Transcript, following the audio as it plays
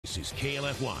This is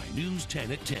KLFY News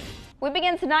 10 at 10. We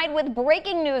begin tonight with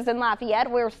breaking news in Lafayette,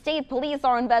 where state police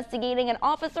are investigating an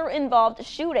officer-involved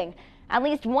shooting. At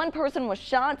least one person was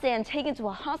shot and taken to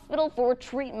a hospital for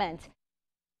treatment.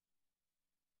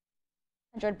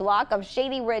 100 block of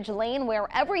Shady Ridge Lane, where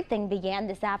everything began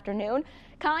this afternoon.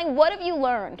 Kai, what have you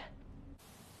learned?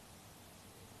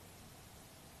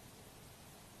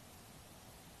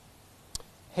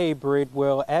 Hey, Britt.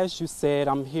 Well, as you said,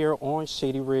 I'm here on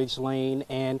Shady Ridge Lane,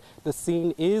 and the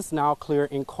scene is now clear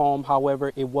and calm.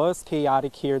 However, it was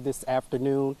chaotic here this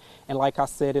afternoon. And like I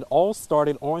said, it all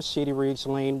started on Shady Ridge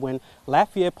Lane when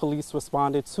Lafayette Police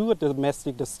responded to a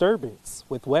domestic disturbance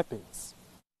with weapons.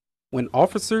 When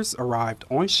officers arrived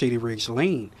on Shady Ridge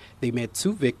Lane, they met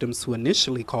two victims who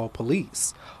initially called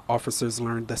police. Officers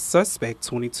learned the suspect,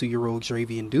 22-year-old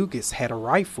Dravian Dugas, had a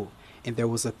rifle, and there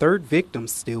was a third victim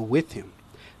still with him.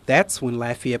 That's when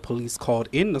Lafayette Police called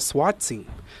in the SWAT team.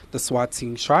 The SWAT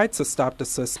team tried to stop the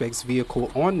suspect's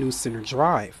vehicle on New Center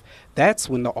Drive. That's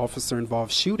when the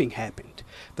officer-involved shooting happened.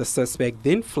 The suspect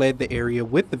then fled the area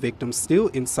with the victim still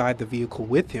inside the vehicle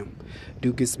with him.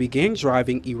 Dugas began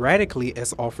driving erratically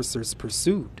as officers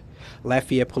pursued.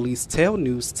 Lafayette Police tell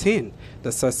News 10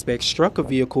 the suspect struck a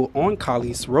vehicle on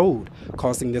Collies Road,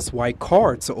 causing this white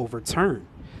car to overturn.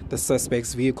 The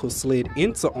suspect's vehicle slid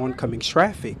into oncoming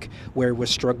traffic, where it was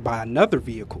struck by another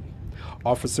vehicle.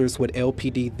 Officers with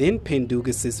LPD then pinned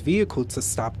Dugas' vehicle to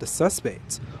stop the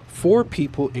suspect. 4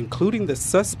 people, including the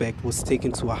suspect, was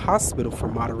taken to a hospital for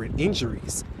moderate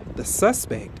injuries. The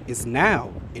suspect is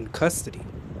now in custody.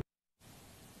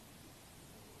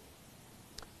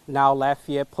 Now,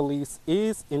 Lafayette Police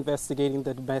is investigating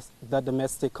the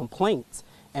domestic complaint,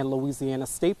 and Louisiana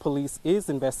State Police is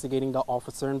investigating the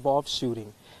officer-involved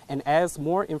shooting. And as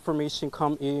more information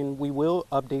come in, we will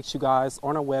update you guys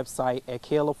on our website at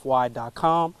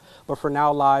klfy.com. But for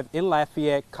now, live in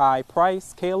Lafayette, Kai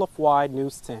Price, KLFY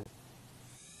News 10.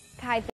 Kai,